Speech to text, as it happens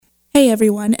Hey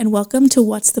everyone, and welcome to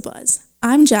What's the Buzz?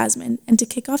 I'm Jasmine, and to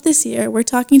kick off this year, we're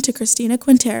talking to Christina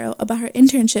Quintero about her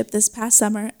internship this past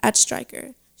summer at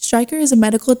Stryker. Stryker is a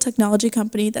medical technology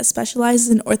company that specializes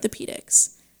in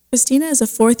orthopedics. Christina is a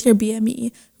fourth-year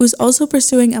BME who is also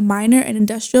pursuing a minor in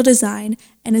industrial design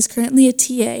and is currently a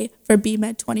TA for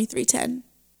BMed 2310.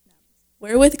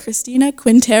 We're with Christina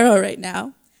Quintero right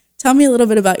now. Tell me a little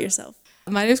bit about yourself.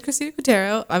 My name is Christina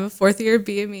Quintero. I'm a fourth-year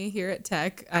BME here at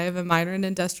Tech. I have a minor in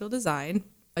industrial design.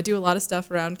 I do a lot of stuff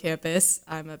around campus.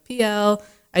 I'm a PL,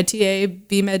 ITA,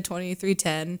 BMed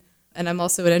 2310, and I'm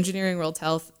also in engineering world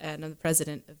health, and I'm the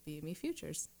president of BME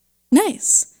Futures.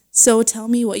 Nice. So tell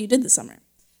me what you did this summer.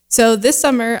 So this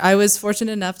summer, I was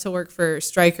fortunate enough to work for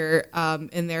Stryker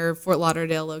in their Fort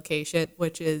Lauderdale location,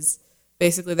 which is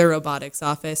basically their robotics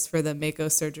office for the Mako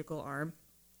surgical arm.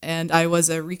 And I was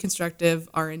a reconstructive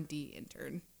R&D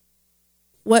intern.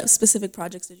 What specific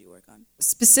projects did you work on?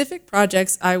 Specific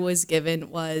projects I was given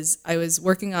was I was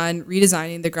working on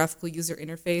redesigning the graphical user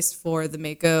interface for the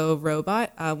Mako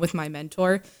robot with my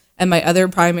mentor. And my other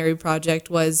primary project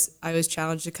was I was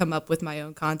challenged to come up with my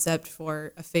own concept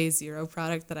for a Phase Zero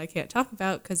product that I can't talk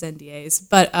about because NDAs.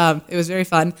 But it was very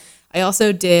fun.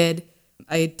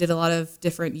 I did a lot of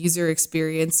different user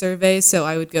experience surveys. So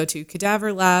I would go to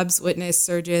cadaver labs, witness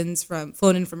surgeons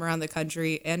flown in from around the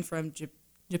country and from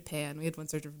Japan. We had one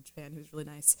surgeon from Japan who was really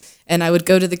nice. And I would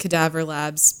go to the cadaver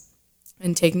labs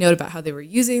and take note about how they were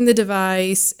using the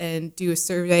device and do a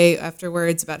survey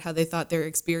afterwards about how they thought their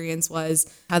experience was,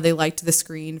 how they liked the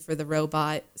screen for the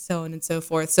robot, so on and so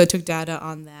forth. So I took data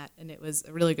on that, and it was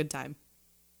a really good time.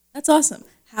 That's awesome.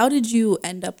 How did you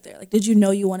end up there? Did you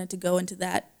know you wanted to go into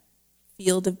that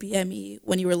field of BME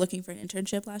when you were looking for an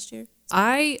internship last year?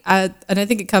 And I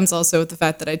think it comes also with the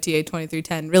fact that I TA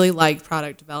 2310 really liked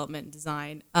product development and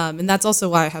design. And that's also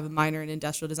why I have a minor in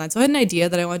industrial design. So I had an idea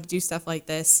that I wanted to do stuff like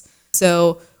this.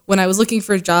 So when I was looking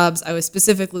for jobs, I was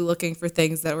specifically looking for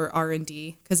things that were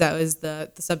R&D because that was the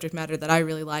subject matter that I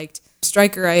really liked.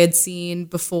 Stryker I had seen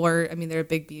before. I mean, they're a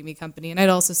big BME company, and I'd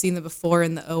also seen them before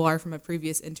in the OR from a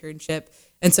previous internship.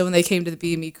 And so when they came to the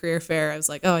BME career fair, I was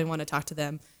like, oh, I want to talk to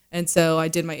them. And so I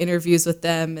did my interviews with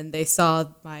them, and they saw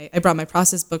I brought my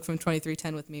process book from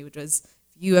 2310 with me, which was,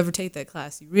 if you ever take that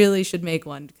class, you really should make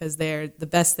one because they're the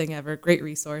best thing ever, great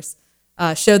resource.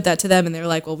 Showed that to them, and they were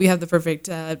like, well, we have the perfect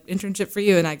internship for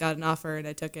you, and I got an offer, and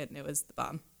I took it, and it was the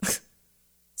bomb.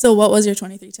 So what was your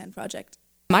 2310 project?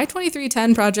 My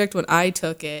 2310 project when I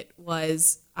took it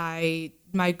was my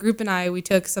group and we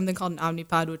took something called an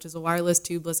Omnipod, which is a wireless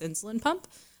tubeless insulin pump.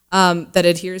 That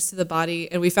adheres to the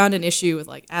body. And we found an issue with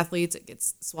athletes. It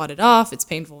gets swatted off. It's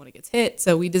painful when it gets hit.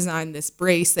 So we designed this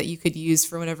brace that you could use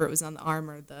for whenever it was on the arm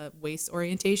or the waist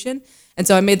orientation. And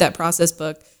so I made that process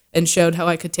book and showed how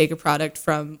I could take a product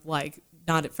from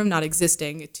not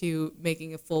existing to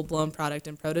making a full-blown product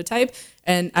and prototype.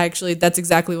 And actually, that's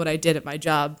exactly what I did at my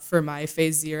job for my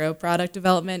Phase Zero product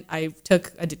development. I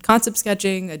did concept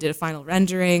sketching. I did a final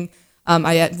rendering.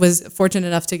 I was fortunate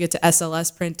enough to get to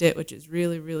SLS print it, which is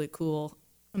really, really cool.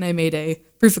 And I made a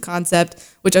proof of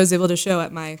concept, which I was able to show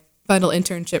at my final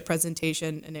internship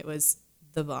presentation, and it was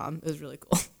the bomb. It was really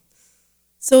cool.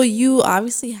 So you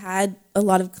obviously had a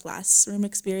lot of classroom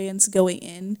experience going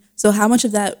in. So how much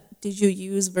of that did you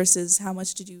use versus how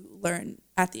much did you learn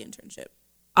at the internship?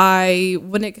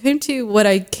 When it came to what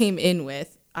I came in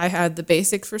with, I had the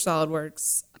basics for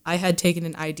SolidWorks. I had taken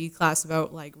an ID class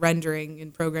about rendering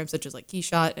in programs such as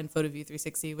Keyshot and PhotoView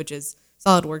 360, which is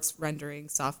SolidWorks rendering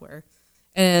software.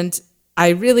 And I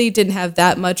really didn't have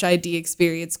that much ID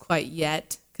experience quite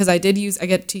yet because I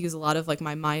get to use a lot of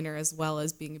my minor as well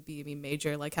as being a BME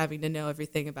major, having to know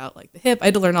everything about the hip. I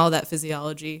had to learn all that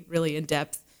physiology really in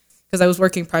depth because I was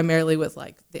working primarily with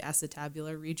the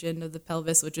acetabular region of the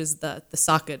pelvis, which is the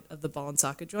socket of the ball and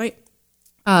socket joint.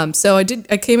 So I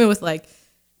came in with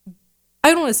I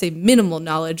don't want to say minimal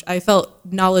knowledge. I felt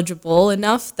knowledgeable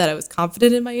enough that I was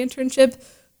confident in my internship,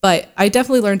 but I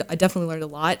definitely learned a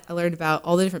lot. I learned about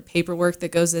all the different paperwork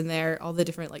that goes in there, all the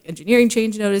different engineering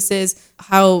change notices,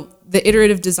 how the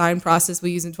iterative design process we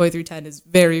use in 2310 is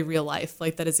very real life.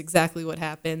 That is exactly what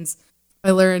happens. I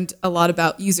learned a lot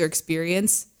about user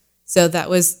experience. So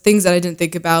that was things that I didn't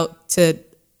think about to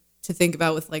think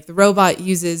about with the robot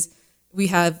uses. We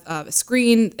have a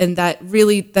screen, and that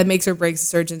makes or breaks the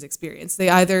surgeon's experience. They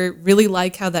either really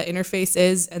like how that interface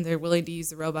is, and they're willing to use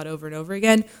the robot over and over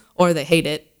again, or they hate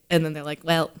it, and then they're like,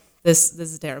 well, this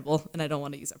is terrible, and I don't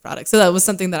want to use our product. So that was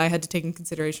something that I had to take in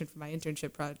consideration for my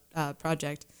internship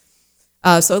project.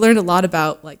 So I learned a lot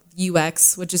about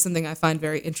UX, which is something I find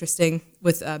very interesting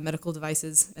with medical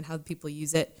devices and how people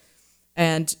use it.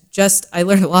 And just, I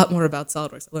learned a lot more about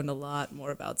SolidWorks.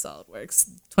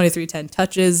 2310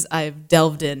 touches, I've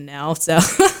delved in now. So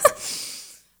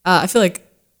I feel like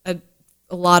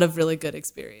a lot of really good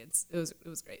experience. It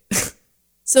was great.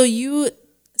 So you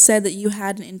said that you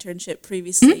had an internship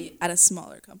previously at a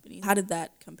smaller company. How did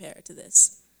that compare to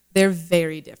this? They're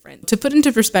very different. To put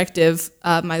into perspective,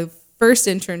 my first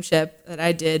internship that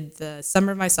I did the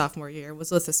summer of my sophomore year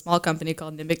was with a small company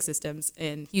called Nimbic Systems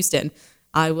in Houston.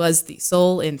 I was the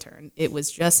sole intern. It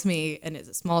was just me, and it's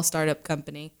a small startup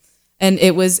company. And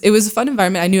it was a fun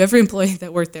environment. I knew every employee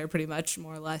that worked there pretty much,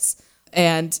 more or less.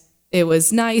 And it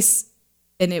was nice,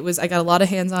 and I got a lot of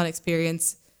hands-on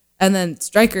experience. And then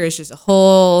Stryker is just a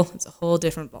whole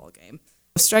different ballgame.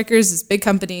 Stryker is this big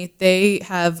company. They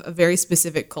have a very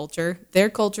specific culture. Their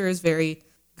culture is very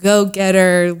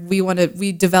go-getter.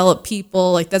 We develop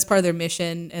people. Like, that's part of their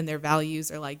mission, and their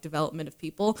values are like development of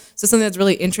people. So something that's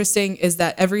really interesting is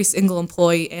that every single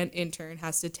employee and intern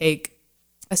has to take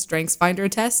a Strengths Finder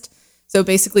test. So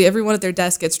basically everyone at their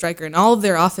desk at Stryker in all of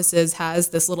their offices has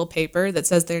this little paper that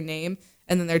says their name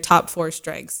and then their top 4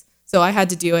 strengths. So I had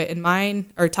to do it in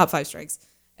mine, or top 5 strengths.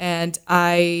 And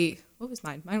what was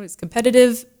mine? Mine was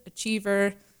competitive,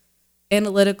 achiever,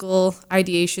 analytical,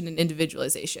 ideation, and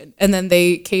individualization. And then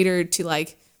they catered to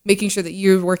like making sure that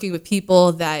you're working with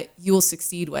people that you will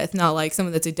succeed with, not like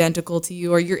someone that's identical to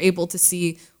you, or you're able to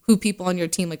see who people on your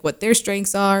team, like what their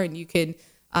strengths are, and you can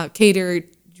cater,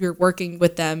 you're working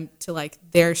with them to like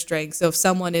their strengths. So if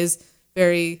someone is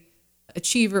very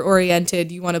achiever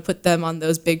oriented, you want to put them on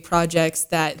those big projects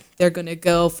that they're going to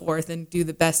go forth and do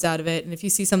the best out of it. And if you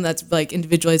see something that's like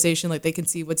individualization, like they can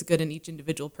see what's good in each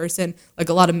individual person, like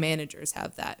a lot of managers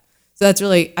have that. So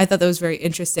I thought that was very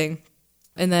interesting.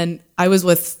 And then I was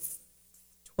with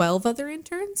 12 other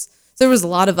interns. So there was a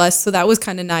lot of us. So that was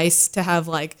kind of nice to have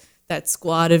like that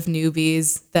squad of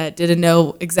newbies that didn't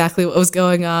know exactly what was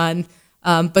going on,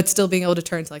 but still being able to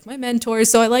turn to like my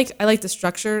mentors. So I like the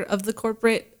structure of the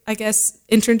corporate, I guess,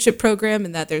 internship program,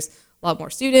 and that there's a lot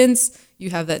more students. You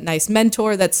have that nice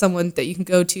mentor, that's someone that you can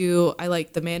go to. I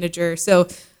like the manager. So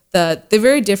they're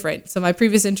very different. So my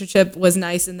previous internship was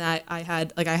nice in that I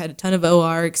had a ton of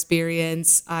OR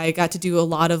experience. I got to do a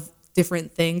lot of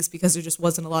different things because there just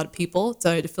wasn't a lot of people,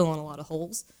 so I had to fill in a lot of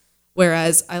holes.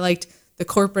 Whereas I liked the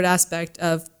corporate aspect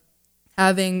of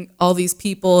having all these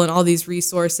people and all these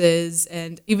resources.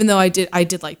 And even though I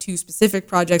did like 2 specific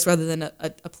projects rather than a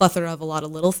plethora of a lot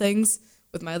of little things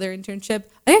with my other internship,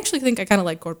 I actually think I kind of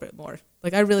like corporate more.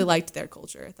 Like, I really liked their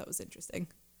culture. I thought it was interesting.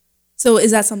 So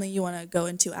is that something you want to go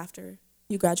into after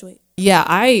you graduate? Yeah,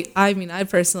 I mean, I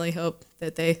personally hope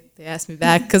that they ask me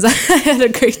back, because I had a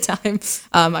great time.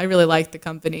 I really liked the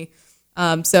company.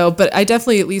 But I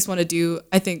definitely at least want to do,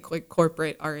 I think, like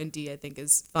corporate R&D, I think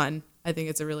is fun. I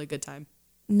think it's a really good time.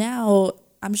 Now,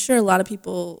 I'm sure a lot of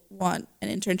people want an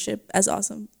internship as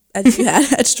awesome as you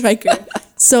had at Stryker.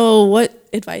 So what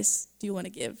advice do you want to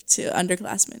give to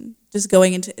underclassmen just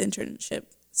going into internship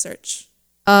search?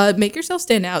 Make yourself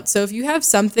stand out. So if you have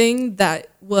something that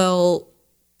will,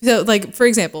 so like, for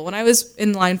example, when I was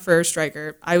in line for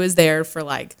Stryker, I was there for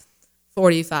like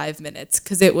 45 minutes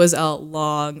because it was a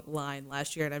long line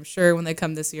last year. And I'm sure when they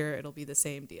come this year, it'll be the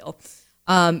same deal.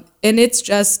 And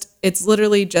it's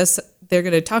literally just, they're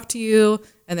going to talk to you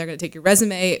and they're going to take your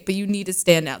resume, but you need to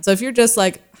stand out. So if you're just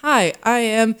like, hi, I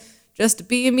am just a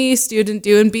BME student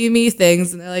doing BME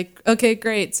things, and they're like, okay,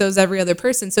 great. So is every other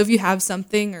person. So if you have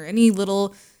something or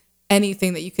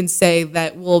anything that you can say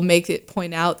that will make it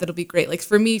point out, that'll be great. Like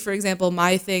for me, for example,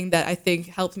 my thing that I think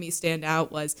helped me stand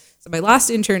out was, so my last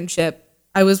internship,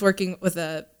 I was working with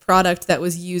a product that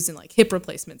was used in like hip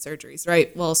replacement surgeries,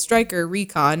 right? Well, Stryker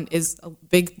Recon is a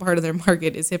big part of their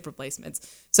market is hip replacements.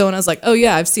 So when I was like, oh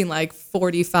yeah, I've seen like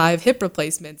 45 hip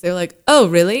replacements, they're like, oh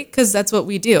really? Because that's what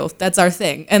we do. That's our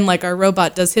thing. And like our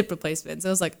robot does hip replacements. I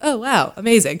was like, oh wow,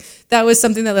 amazing. That was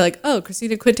something that they're like, oh,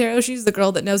 Christina Quintero, she's the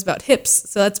girl that knows about hips.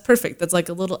 So that's perfect. That's like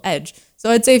a little edge. So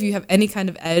I'd say if you have any kind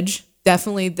of edge,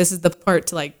 definitely this is the part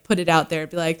to like put it out there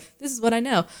and be like, this is what I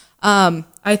know.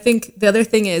 I think the other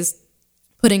thing is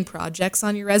putting projects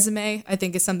on your resume, I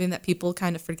think is something that people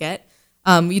kind of forget.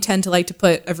 We tend to like to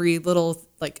put every little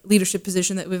like leadership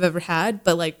position that we've ever had,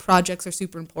 but like projects are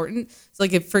super important. So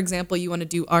like if, for example, you want to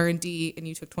do R&D and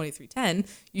you took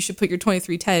 2310, you should put your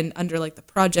 2310 under like the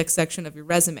project section of your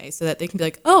resume so that they can be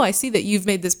like, oh, I see that you've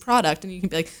made this product. And you can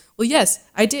be like, well, yes,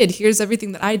 I did. Here's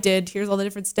everything that I did. Here's all the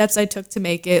different steps I took to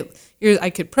make it. Here,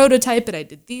 I could prototype it. I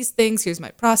did these things. Here's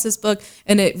my process book.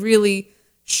 And it really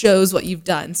shows what you've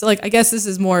done. So like, I guess this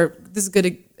is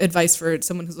good advice for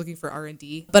someone who's looking for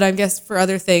R&D, but I guess for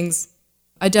other things,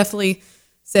 I definitely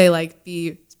say like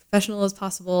be professional as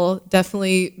possible.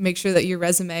 Definitely make sure that your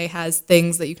resume has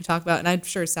things that you can talk about. And I'm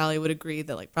sure Sally would agree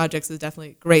that like projects is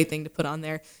definitely a great thing to put on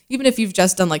there. Even if you've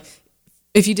just done like,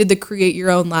 if you did the create your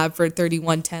own lab for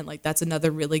 3110, like that's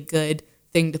another really good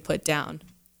thing to put down.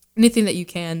 Anything that you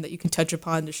can touch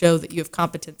upon to show that you have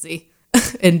competency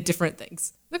in different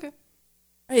things. Okay.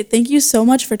 All right. Thank you so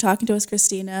much for talking to us,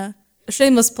 Christina. A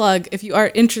shameless plug, if you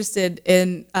are interested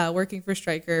in working for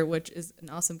Stryker, which is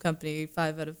an awesome company,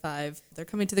 5 out of 5, they're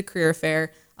coming to the career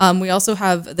fair. We also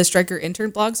have the Stryker intern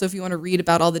blog, so if you want to read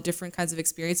about all the different kinds of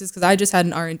experiences, because I just had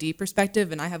an R&D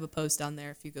perspective, and I have a post on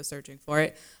there if you go searching for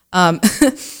it.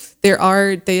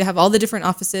 They have all the different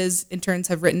offices. Interns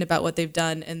have written about what they've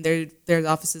done, and there's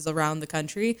offices around the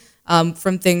country,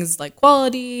 from things like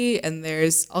quality, and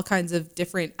there's all kinds of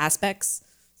different aspects.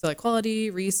 So like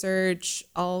quality, research,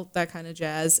 all that kind of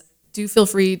jazz. Do feel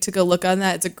free to go look on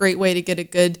that. It's a great way to get a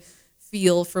good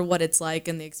feel for what it's like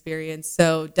and the experience.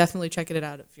 So definitely check it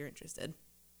out if you're interested.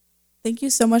 Thank you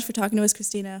so much for talking to us,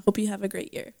 Christina. Hope you have a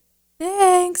great year.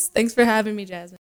 Thanks. Thanks for having me, Jasmine.